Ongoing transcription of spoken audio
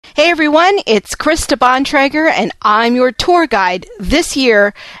Hey everyone, it's Krista Bontrager, and I'm your tour guide this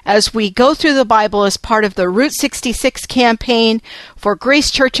year as we go through the Bible as part of the Route 66 campaign for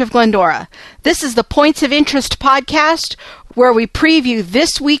Grace Church of Glendora. This is the Points of Interest podcast where we preview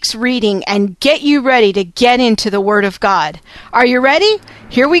this week's reading and get you ready to get into the Word of God. Are you ready?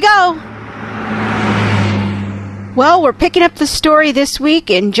 Here we go! Well, we're picking up the story this week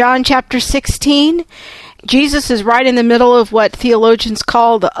in John chapter 16. Jesus is right in the middle of what theologians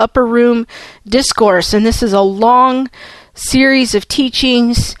call the upper room discourse, and this is a long series of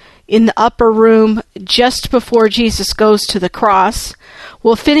teachings in the upper room just before Jesus goes to the cross.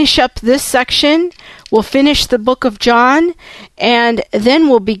 We'll finish up this section, we'll finish the book of John, and then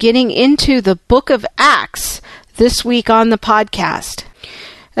we'll be getting into the book of Acts this week on the podcast.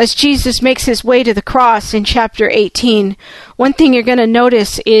 As Jesus makes his way to the cross in chapter 18, one thing you're going to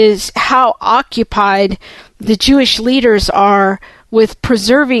notice is how occupied the Jewish leaders are with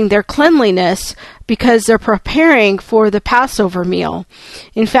preserving their cleanliness because they're preparing for the Passover meal.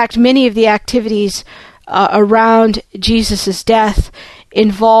 In fact, many of the activities around Jesus' death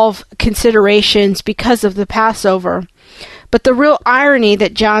involve considerations because of the Passover. But the real irony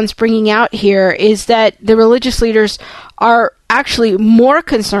that John's bringing out here is that the religious leaders are actually more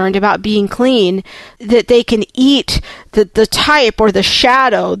concerned about being clean, that they can eat the type or the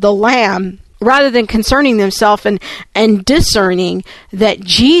shadow, the lamb, rather than concerning themselves and discerning that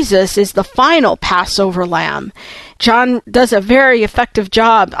Jesus is the final Passover lamb. John does a very effective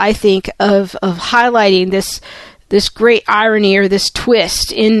job, I think, of highlighting this great irony or this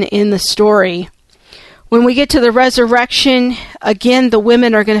twist in the story. When we get to the resurrection, again, the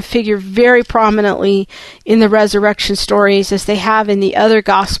women are going to figure very prominently in the resurrection stories as they have in the other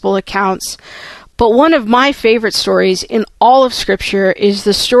gospel accounts. But one of my favorite stories in all of Scripture is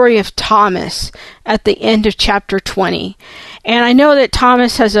the story of Thomas at the end of chapter 20. And I know that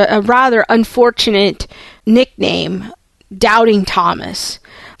Thomas has a rather unfortunate nickname, Doubting Thomas.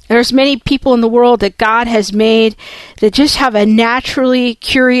 There's many people in the world that God has made that just have a naturally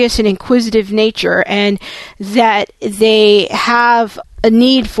curious and inquisitive nature, and that they have a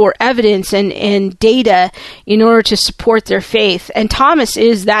need for evidence and data in order to support their faith. And Thomas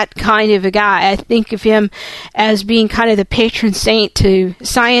is that kind of a guy. I think of him as being kind of the patron saint to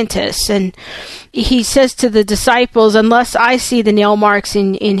scientists. And he says to the disciples, unless I see the nail marks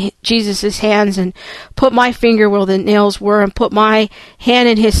in Jesus' hands and put my finger where the nails were and put my hand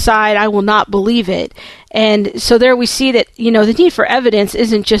in his side, I will not believe it. And so there we see that, the need for evidence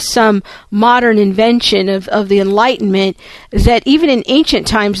isn't just some modern invention of the Enlightenment, that even in ancient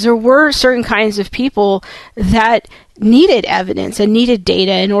times there were certain kinds of people that needed evidence and needed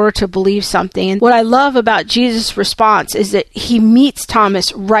data in order to believe something. And what I love about Jesus' response is that he meets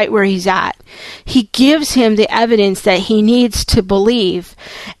Thomas right where he's at. He gives him the evidence that he needs to believe.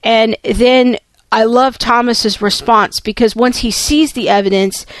 And then I love Thomas's response, because once he sees the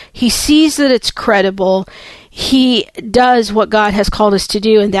evidence, he sees that it's credible, he does what God has called us to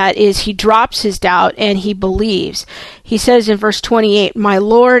do, and that is he drops his doubt and he believes. He says in verse 28, "My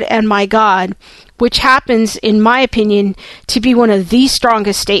Lord and my God," which happens, in my opinion, to be one of the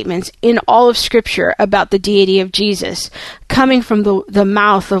strongest statements in all of Scripture about the deity of Jesus, coming from the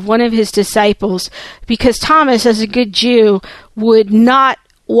mouth of one of his disciples, because Thomas, as a good Jew, would not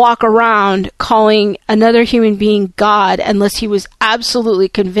walk around calling another human being God unless he was absolutely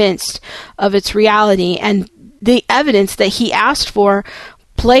convinced of its reality. And the evidence that he asked for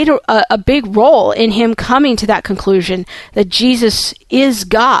played a big role in him coming to that conclusion that Jesus is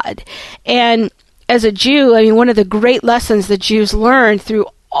God. And as a Jew, one of the great lessons that Jews learned through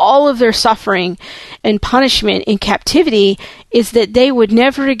all of their suffering and punishment in captivity is that they would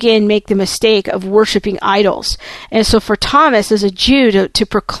never again make the mistake of worshiping idols. And so for Thomas, as a Jew, to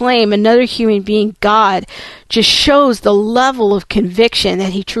proclaim another human being God just shows the level of conviction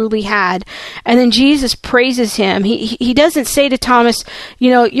that he truly had. And then Jesus praises him. He doesn't say to Thomas,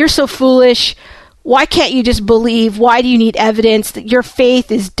 you're so foolish. Why can't you just believe? Why do you need evidence? That your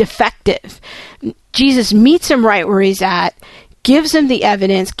faith is defective. Jesus meets him right where he's at, gives him the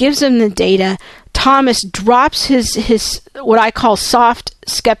evidence, gives him the data. Thomas drops his what I call soft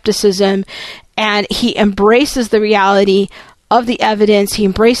skepticism, and he embraces the reality of the evidence. He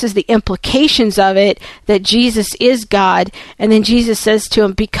embraces the implications of it, that Jesus is God. And then Jesus says to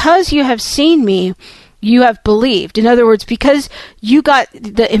him, "Because you have seen me, you have believed." In other words, because you got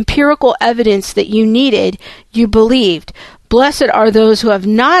the empirical evidence that you needed, you believed. Blessed are those who have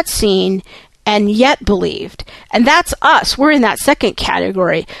not seen and yet believed. And that's us. We're in that second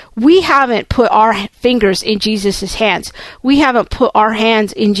category. We haven't put our fingers in Jesus' hands. We haven't put our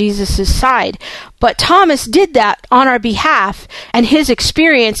hands in Jesus' side. But Thomas did that on our behalf, and his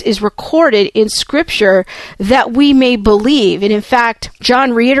experience is recorded in Scripture that we may believe. And in fact,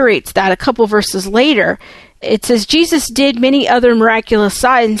 John reiterates that a couple verses later. It says, Jesus did many other miraculous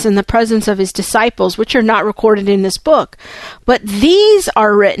signs in the presence of his disciples, which are not recorded in this book. But these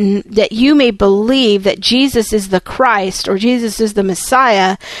are written that you may believe that Jesus is the Christ, or Jesus is the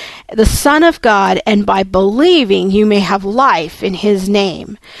Messiah, the Son of God, and by believing you may have life in his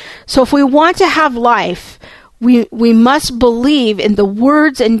name. So if we want to have life, we must believe in the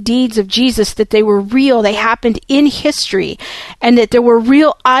words and deeds of Jesus, that they were real, they happened in history, and that there were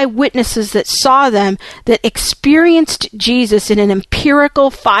real eyewitnesses that saw them, that experienced Jesus in an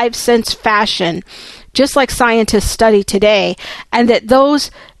empirical 5-sense fashion, just like scientists study today, and that those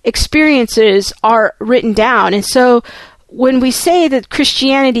experiences are written down. And so when we say that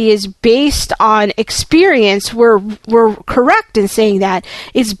Christianity is based on experience, we're correct in saying that.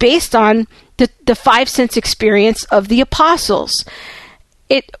 It's based on the 5-sense experience of the apostles.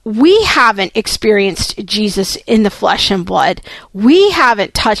 We haven't experienced Jesus in the flesh and blood. We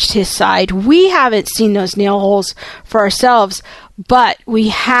haven't touched his side. We haven't seen those nail holes for ourselves, but we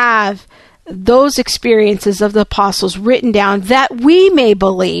have those experiences of the apostles written down that we may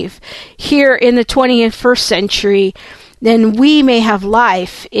believe here in the 21st century, then we may have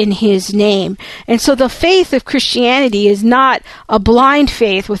life in his name. And so the faith of Christianity is not a blind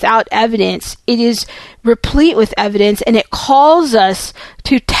faith without evidence. It is replete with evidence, and it calls us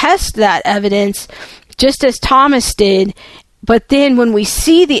to test that evidence, just as Thomas did. But then when we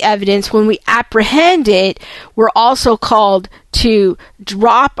see the evidence, when we apprehend it, we're also called to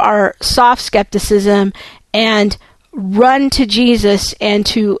drop our soft skepticism and run to Jesus and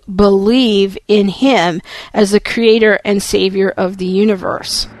to believe in him as the creator and savior of the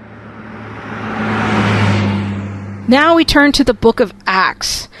universe. Now we turn to the book of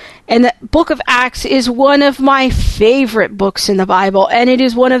Acts. And the book of Acts is one of my favorite books in the Bible, and it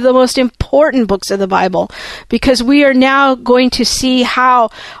is one of the most important books of the Bible, because we are now going to see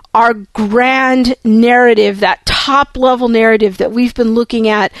how our grand narrative, that top-level narrative that we've been looking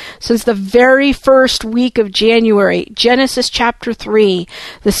at since the very first week of January, Genesis chapter 3,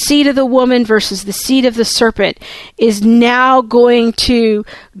 the seed of the woman versus the seed of the serpent, is now going to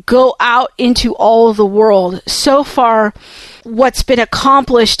go out into all of the world. So far, what's been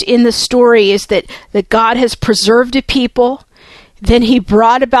accomplished in the story is that God has preserved a people. Then he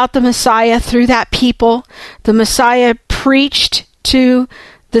brought about the Messiah through that people. The Messiah preached to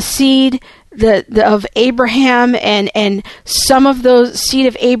the seed of Abraham, and some of those seed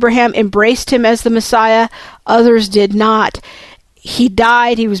of Abraham embraced him as the Messiah. Others did not. He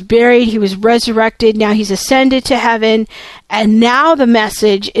died, he was buried, he was resurrected, now he's ascended to heaven, and now the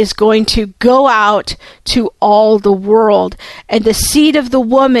message is going to go out to all the world. And the seed of the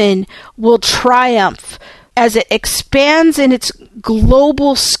woman will triumph as it expands in its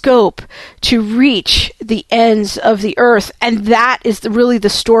global scope to reach the ends of the earth. And that is really the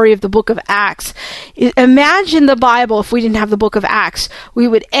story of the book of Acts. Imagine the Bible if we didn't have the book of Acts. We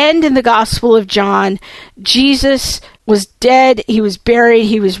would end in the Gospel of John. Jesus was dead, he was buried,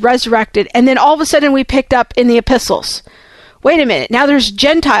 he was resurrected, and then all of a sudden we picked up in the epistles. Wait a minute, now there's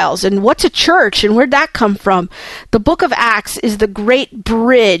Gentiles, and what's a church, and where'd that come from? The book of Acts is the great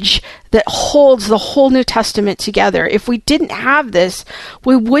bridge that holds the whole New Testament together. If we didn't have this,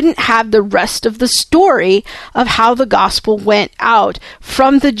 we wouldn't have the rest of the story of how the gospel went out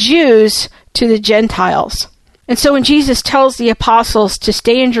from the Jews to the Gentiles. And so when Jesus tells the apostles to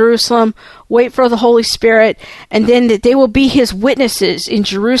stay in Jerusalem, wait for the Holy Spirit, and then that they will be his witnesses in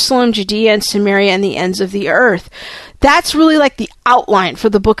Jerusalem, Judea, and Samaria, and the ends of the earth, that's really like the outline for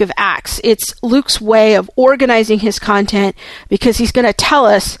the book of Acts. It's Luke's way of organizing his content, because he's going to tell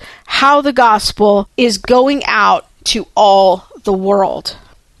us how the gospel is going out to all the world.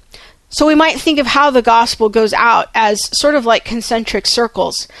 So we might think of how the gospel goes out as sort of like concentric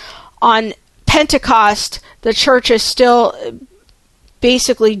circles. On Pentecost, the church is still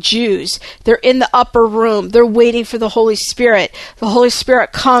basically Jews. They're in the upper room. They're waiting for the Holy Spirit. The Holy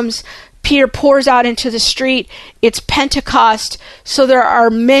Spirit comes. Peter pours out into the street. It's Pentecost, so there are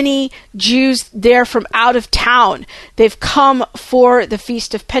many Jews there from out of town. They've come for the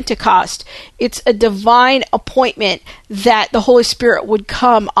Feast of Pentecost. It's a divine appointment that the Holy Spirit would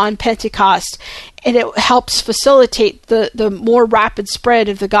come on Pentecost, and it helps facilitate the more rapid spread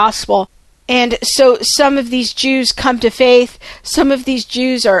of the gospel. And so some of these Jews come to faith. Some of these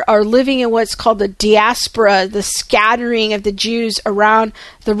Jews are living in what's called the diaspora, the scattering of the Jews around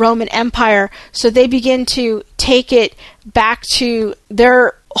the Roman Empire. So they begin to take it back to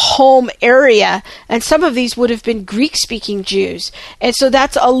their home area, and some of these would have been Greek-speaking Jews. And so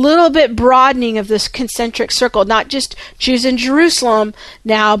that's a little bit broadening of this concentric circle, not just Jews in Jerusalem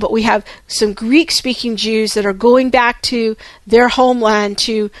now, but we have some Greek-speaking Jews that are going back to their homeland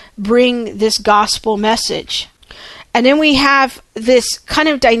to bring this gospel message. And then we have this kind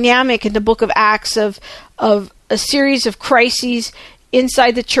of dynamic in the book of Acts of a series of crises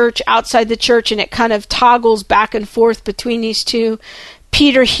inside the church, outside the church, and it kind of toggles back and forth between these two.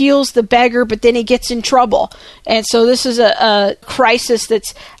 Peter heals the beggar, but then he gets in trouble. And so this is a crisis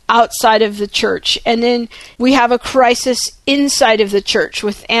that's outside of the church. And then we have a crisis inside of the church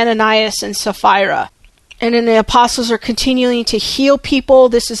with Ananias and Sapphira. And then the apostles are continuing to heal people.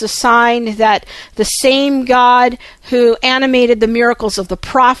 This is a sign that the same God who animated the miracles of the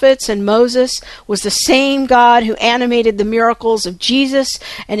prophets and Moses was the same God who animated the miracles of Jesus,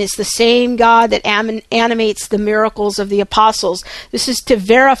 and it's the same God that animates the miracles of the apostles. This is to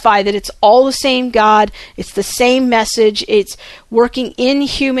verify that it's all the same God, it's the same message, it's working in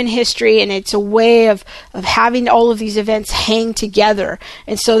human history, and it's a way of having all of these events hang together.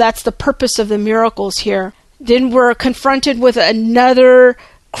 And so that's the purpose of the miracles here. Then we're confronted with another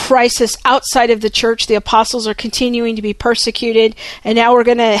crisis outside of the church. The apostles are continuing to be persecuted. And now we're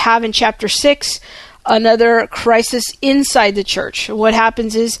going to have in chapter 6 another crisis inside the church. What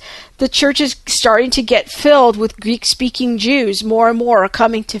happens is the church is starting to get filled with Greek-speaking Jews. More and more are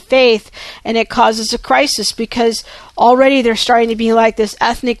coming to faith, and it causes a crisis because already they're starting to be like this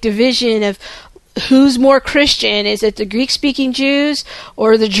ethnic division of who's more Christian? Is it the Greek-speaking Jews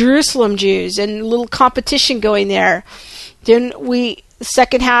or the Jerusalem Jews? And a little competition going there. Then the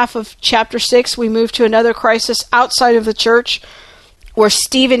second half of chapter 6, we move to another crisis outside of the church where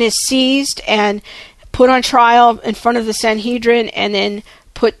Stephen is seized and put on trial in front of the Sanhedrin and then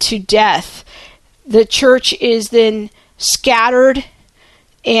put to death. The church is then scattered,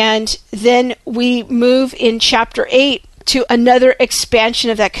 and then we move in chapter 8 to another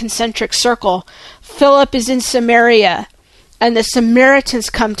expansion of that concentric circle. Philip is in Samaria, and the Samaritans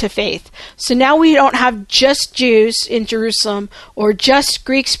come to faith. So now we don't have just Jews in Jerusalem or just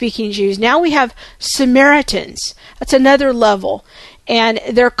Greek-speaking Jews. Now we have Samaritans. That's another level. And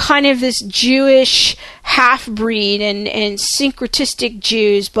they're kind of this Jewish half-breed and syncretistic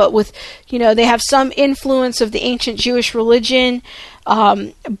Jews, but with, they have some influence of the ancient Jewish religion,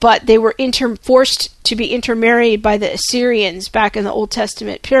 but they were forced to be intermarried by the Assyrians back in the Old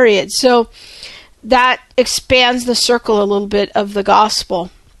Testament period. So that expands the circle a little bit of the gospel.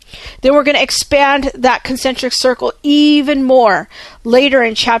 Then we're going to expand that concentric circle even more later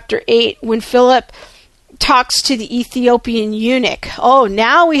in chapter 8 when Philip talks to the Ethiopian eunuch. Oh,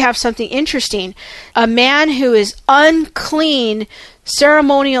 now we have something interesting. A man who is unclean,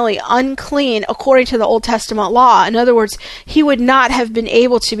 ceremonially unclean according to the Old Testament law. In other words, he would not have been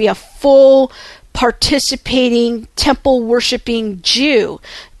able to be a full participating, temple worshiping Jew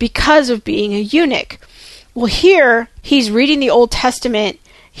because of being a eunuch. Well, here he's reading the Old Testament.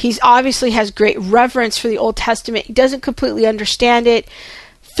 He obviously has great reverence for the Old Testament. He doesn't completely understand it.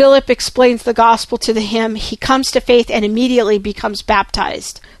 Philip explains the gospel to him. He comes to faith and immediately becomes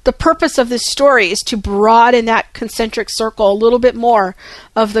baptized. The purpose of this story is to broaden that concentric circle a little bit more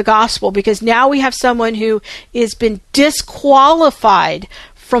of the gospel, because now we have someone who has been disqualified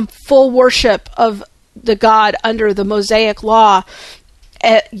from full worship of the God under the Mosaic law,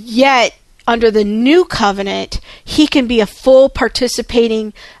 yet under the new covenant, he can be a full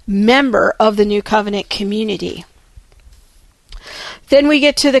participating member of the new covenant community. Then we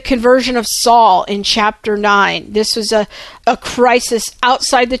get to the conversion of Saul in chapter 9. This was a crisis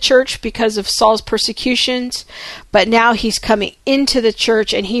outside the church because of Saul's persecutions, but now he's coming into the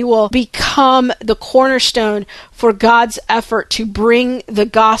church and he will become the cornerstone for God's effort to bring the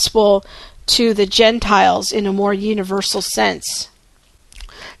gospel to the Gentiles in a more universal sense.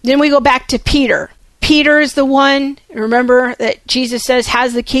 Then we go back to Peter. Peter is the one, remember, that Jesus says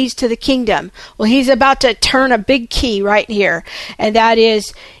has the keys to the kingdom. Well, he's about to turn a big key right here, and that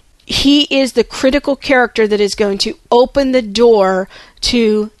is he is the critical character that is going to open the door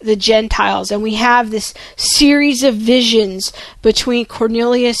to the Gentiles. And we have this series of visions between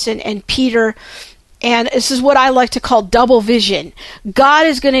Cornelius and Peter. And this is what I like to call double vision. God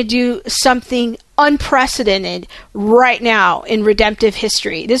is going to do something unprecedented right now in redemptive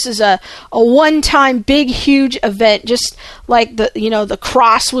history. This is a one-time big huge event, just like the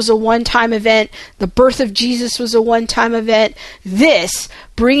cross was a one-time event, the birth of Jesus was a one-time event. This,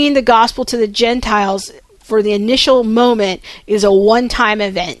 bringing the gospel to the Gentiles for the initial moment, is a one-time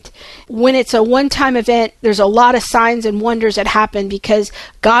event. When it's a one-time event, there's a lot of signs and wonders that happen because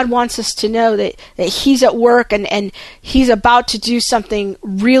God wants us to know that He's at work and He's about to do something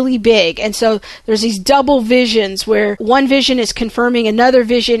really big. And so there's these double visions where one vision is confirming another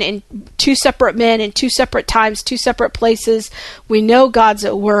vision in two separate men in two separate times, two separate places. We know God's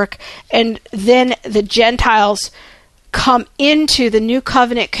at work. And then the Gentiles come into the new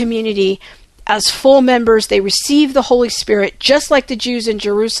covenant community as full members. They receive the Holy Spirit just like the Jews in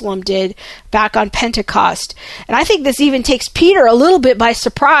Jerusalem did back on Pentecost. And I think this even takes Peter a little bit by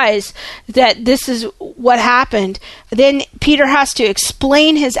surprise that this is what happened. Then Peter has to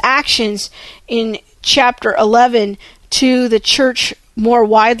explain his actions in chapter 11 to the church more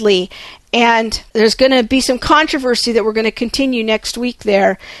widely. And there's going to be some controversy that we're going to continue next week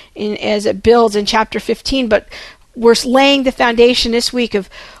there as it builds in chapter 15. But we're laying the foundation this week of,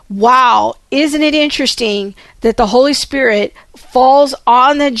 wow, isn't it interesting that the Holy Spirit falls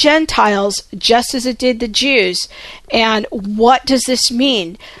on the Gentiles just as it did the Jews? And what does this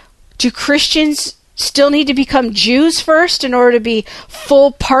mean? Do Christians still need to become Jews first in order to be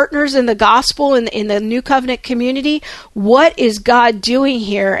full partners in the gospel in the new covenant community? What is God doing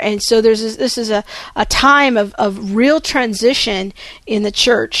here? And so this is a time of real transition in the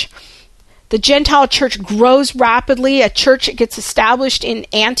church. The Gentile church grows rapidly. A church gets established in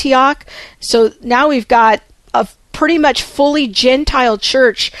Antioch. So now we've got a pretty much fully Gentile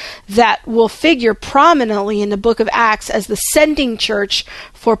church that will figure prominently in the book of Acts as the sending church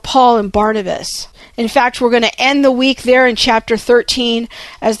for Paul and Barnabas. In fact, we're going to end the week there in chapter 13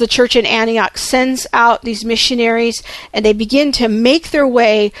 as the church in Antioch sends out these missionaries and they begin to make their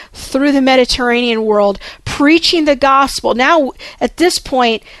way through the Mediterranean world, preaching the gospel. Now, at this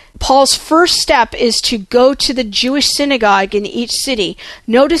point, Paul's first step is to go to the Jewish synagogue in each city.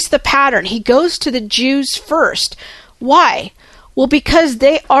 Notice the pattern. He goes to the Jews first. Why? Well, because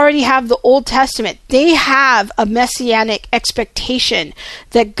they already have the Old Testament. They have a messianic expectation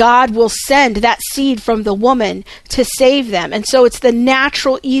that God will send that seed from the woman to save them. And so it's the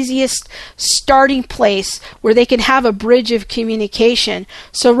natural, easiest starting place where they can have a bridge of communication.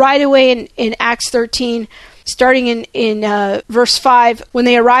 So right away in Acts 13, starting in verse 5, when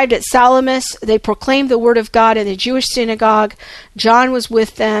they arrived at Salamis, they proclaimed the word of God in the Jewish synagogue. John was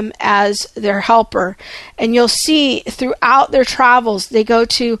with them as their helper. And you'll see throughout their travels, they go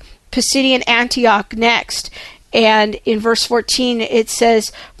to Pisidian Antioch next. And in verse 14, it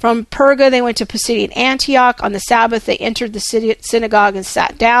says, from Perga, they went to Pisidian Antioch. On the Sabbath, they entered the synagogue and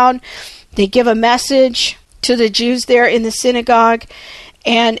sat down. They give a message to the Jews there in the synagogue.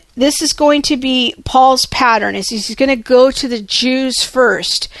 And this is going to be Paul's pattern, is he's going to go to the Jews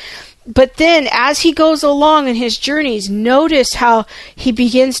first. But then as he goes along in his journeys, notice how he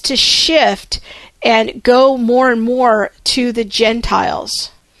begins to shift and go more and more to the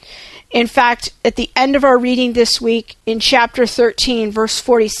Gentiles. In fact, at the end of our reading this week, in chapter 13, verse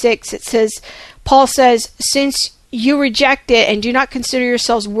 46, it says, Paul says, since you reject it and do not consider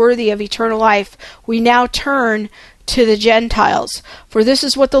yourselves worthy of eternal life, we now turn to the Gentiles. For this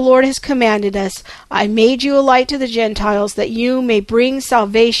is what the Lord has commanded us. I made you a light to the Gentiles, that you may bring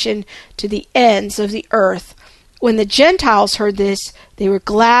salvation to the ends of the earth. When the Gentiles heard this, they were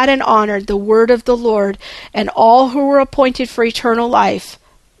glad and honored the word of the Lord, and all who were appointed for eternal life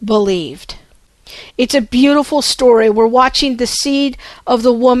believed. It's a beautiful story. We're watching the seed of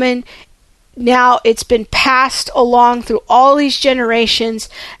the woman. Now it's been passed along through all these generations,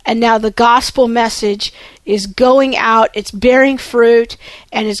 and now the gospel message is going out, it's bearing fruit,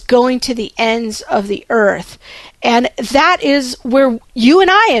 and is going to the ends of the earth. And that is where you and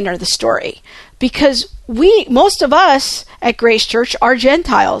I enter the story, because most of us at Grace Church are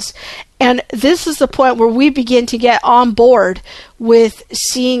Gentiles. And this is the point where we begin to get on board with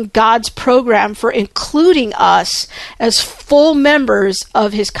seeing God's program for including us as full members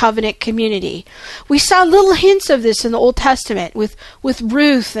of His covenant community. We saw little hints of this in the Old Testament with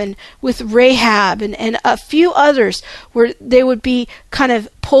Ruth and with Rahab and a few others where they would be kind of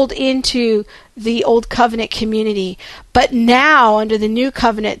pulled into the Old Covenant community. But now, under the New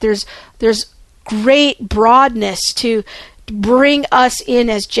Covenant, there's great broadness to bring us in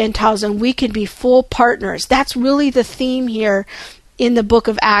as Gentiles, and we can be full partners. That's really the theme here in the book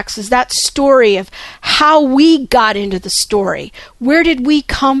of Acts, is that story of how we got into the story. Where did we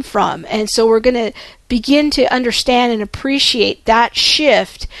come from? And so we're going to begin to understand and appreciate that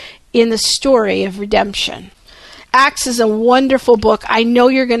shift in the story of redemption. Acts is a wonderful book. I know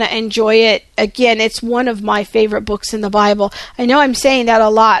you're going to enjoy it. Again, it's one of my favorite books in the Bible. I know I'm saying that a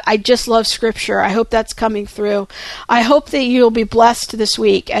lot. I just love Scripture. I hope that's coming through. I hope that you'll be blessed this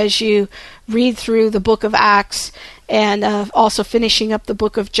week as you read through the book of Acts and also finishing up the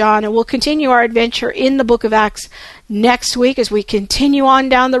book of John. And we'll continue our adventure in the book of Acts next week as we continue on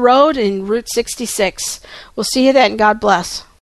down the road in Route 66. We'll see you then. God bless.